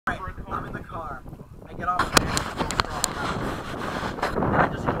get off the van. And I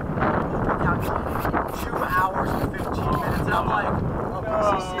just calculated 2 hours and 15 minutes. And I'm like,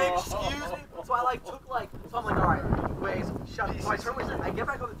 excuse me? So I like took like, so I'm like, alright, ways, shut it. So I turn ways in. I get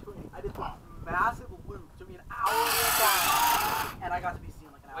back on the 280. I did this massive loop. It took me an hour and a half. And I got to be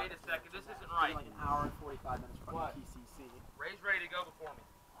seen like an hour. Wait a second, this isn't right. Like an hour and 45 minutes from the PCC. Ray's ready to go before me.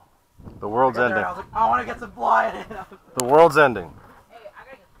 The world's ending. I was like, I want to get some blood. The world's ending. Hey, I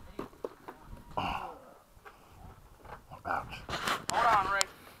gotta get. Oh. Ouch. Hold on, Ray.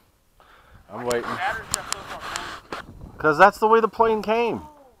 I'm waiting. Battery's got so far. Because that's the way the plane came.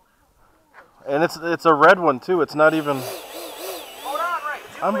 And it's a red one too. It's not even. Hold on, Ray.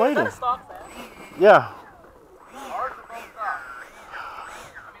 I'm waiting. Is that a stock fan? Yeah. Ours are both stock.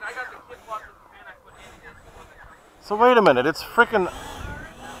 I mean, I got the kid watch with the fan I put in it. So wait a minute. It's freaking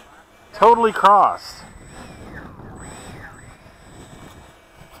totally crossed.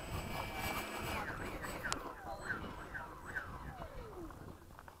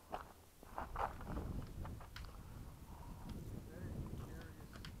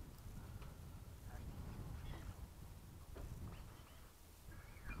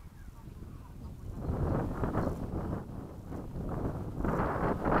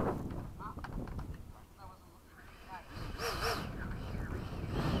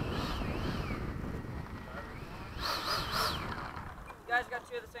 You guys got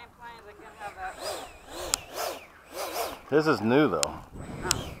two of the same planes, I can't have that. This is new though.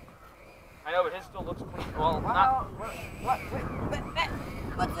 I know, but his still looks clean. Well, Wow.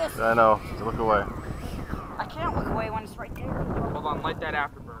 What's this? I know. Look away. I can't look away when it's right there. hold on, light that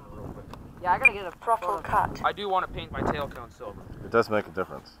afterburner real quick. Yeah, I gotta get a throttle cut. I do want to paint my tail cone silver. It does make a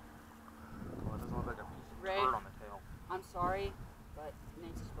difference. Well, it doesn't look like a piece of Ray. turd on the tail. I'm sorry, but it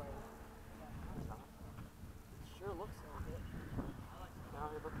needs a spray. It sure looks so good. No,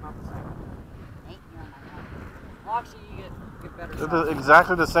 you're looking about the same. Ain't you on my mind. Well, actually, you get better It's shots.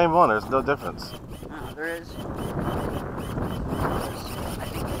 exactly the same one. There's no difference. No, there is. I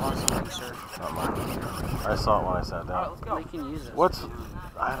think you lost some research. Not mine. I saw it when I sat Alright, down. let's go. We can use this. What's?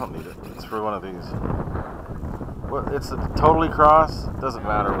 I don't need it. It's for one of these. What? It's totally cross. Doesn't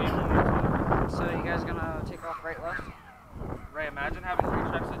matter which. So you guys gonna take off right, left? Ray, imagine having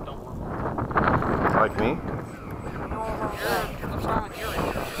three checks that don't work. Like me? What's wrong with your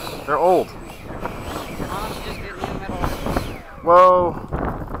radio? They're old. Why don't you just get in the middle?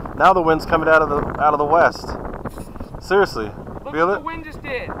 Whoa! Now the wind's coming out of the west. Seriously, Look feel what it? the wind just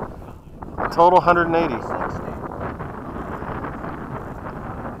did. Total 180.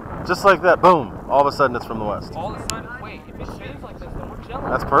 Just like that, boom! All of a sudden it's from the west. All of a sudden, wait, if it changes like this, then we're chilling.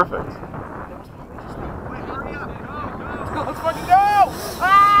 That's perfect. Let's fucking go!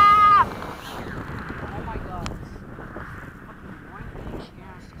 Ah! Oh my god.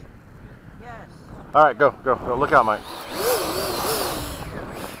 Yes. All right, go. Look out, Mike.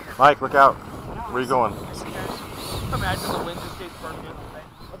 Mike, look out. Where are you going? Imagine the wind just gets burned in the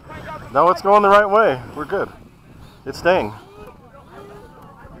thing. No, it's going the right way. We're good. It's staying.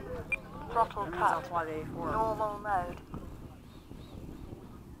 Throttle cut. Normal mode.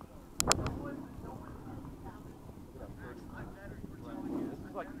 This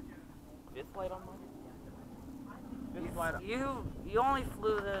is like fifth light on mine. Fifth light on. You only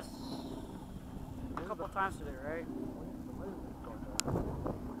flew this a couple of times today, right?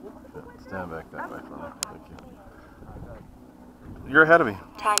 Stand back that way for me. Thank you. You're ahead of me.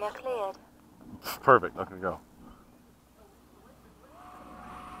 Timer cleared. Perfect. Okay, go.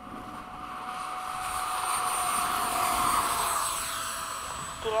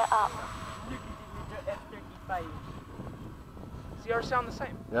 Gear up. F-35. See, ours sound the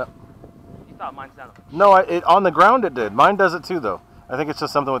same. Yep. You thought mine sounded. No, on the ground it did. Mine does it too, though. I think it's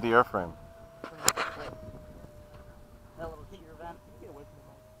just something with the airframe. That little heater vent. Get away from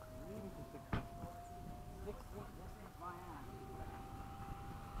the mic. 6 feet, this is my ass.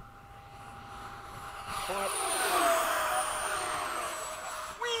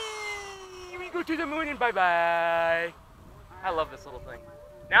 Whee! We go to the moon and bye-bye. I love this little thing.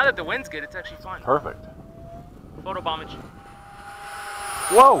 Now that the wind's good, it's actually fun. Perfect. Photo bombage.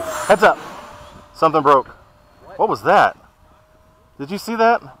 Whoa! Heads up. Something broke. What was that? Did you see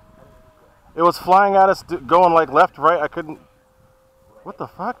that? It was flying at us, going like left, right. I couldn't. What the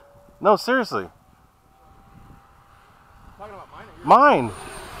fuck? No, seriously. Talking about mine. Mine.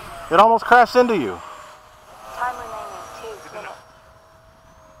 It almost crashed into you. Time remaining 2 minutes.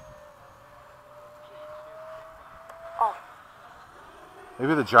 Off.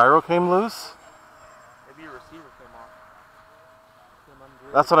 Maybe the gyro came loose? Maybe your receiver came off.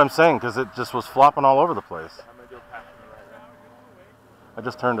 That's what I'm saying, because it just was flopping all over the place. I'm gonna do a pass to the right now. I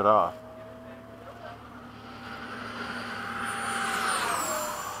just turned it off.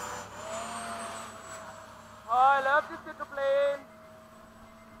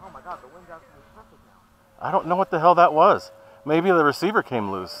 don't know what the hell that was. Maybe the receiver came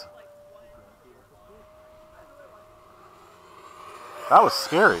loose. That was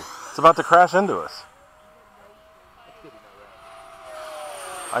scary. It's about to crash into us.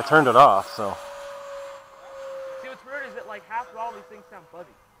 I turned it off, so. See, what's weird is that like half of all these things sound fuzzy.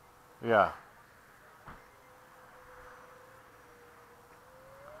 Yeah.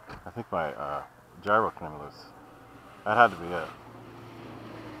 I think my gyro came loose. That had to be it.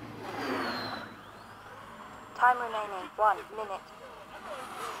 Time remaining 1 minute.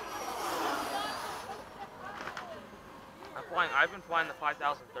 I've been flying the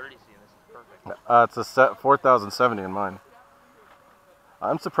 5030 C, and this is perfect. It's a set 4070 in mine.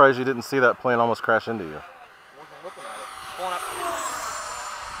 I'm surprised you didn't see that plane almost crash into you. I wasn't looking at it. Pulling up.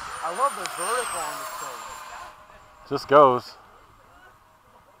 I love the vertical on this thing. Just goes.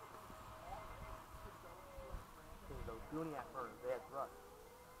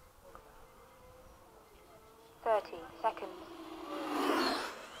 30 seconds.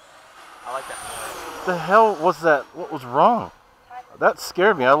 I like that noise. The hell was that? What was wrong? That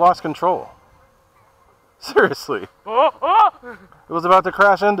scared me. I lost control. Seriously. It was about to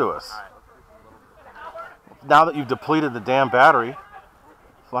crash into us. Now that you've depleted the damn battery,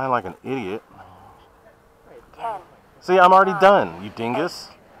 flying like an idiot. 10. See, I'm already done, you dingus.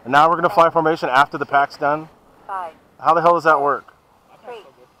 And now we're going to fly formation after the pack's done? 5. How the hell does that work? 3,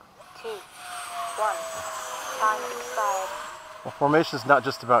 2, 1. Time expired. Well, formation is not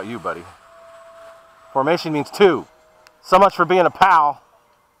just about you, buddy. Formation means 2. So much for being a pal.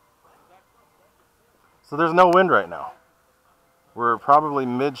 So there's no wind right now. We're probably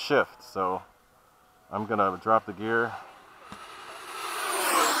mid-shift, so I'm going to drop the gear.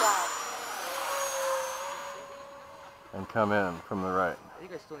 And come in from the right. I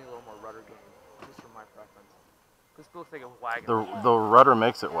think I still need a little more rudder gain, just for my preference. This looks like a wagon. The rudder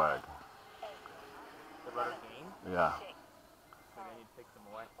makes it wag. The rudder gain? Yeah. So I need to take them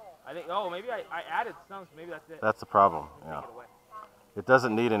away. I think, oh, maybe I added some, so maybe that's it. That's the problem, yeah. Take it away. It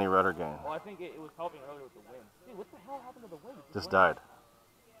doesn't need any rudder gain. Well, I think it was helping earlier with the wind. Dude, what the hell happened to the wind? Just died.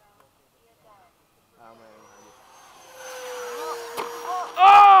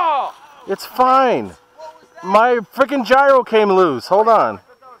 Oh! It's fine. My freaking gyro came loose. Hold on.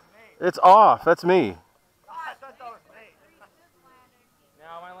 It's off. That's me.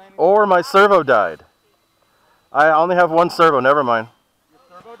 Or my servo died. I only have one servo. Never mind. Your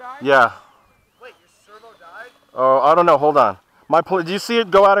servo died? Yeah. Wait, your servo died? Oh, I don't know. Hold on. Did you see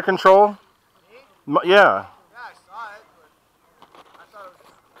it go out of control? Me? Yeah. Yeah, I saw it, but I thought it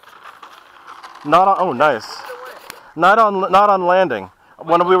was... Not on. Oh, nice. Not on landing.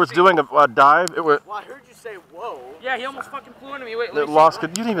 When we were doing a dive, it was. Well, I heard you say whoa. Yeah, he almost fucking flew into me. Wait, It lost. You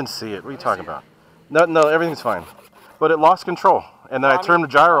didn't even see it. What are you talking about? No, everything's fine. But it lost control, and then I turned the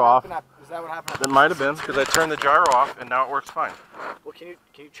gyro off. Is that what happened? It might have been because I turned the gyro off, and now it works fine. Well, can you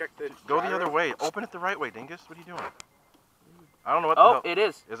check the... Go the other way. Open it the right way, dingus. What are you doing? I don't know what the Oh, hell. it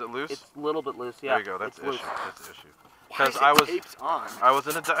is. Is it loose? It's a little bit loose, yeah. There you go. That's It's the loose. issue. That's the issue. Why is Because it taped on? I was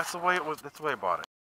in a. That's the way it was. That's the way I bought it.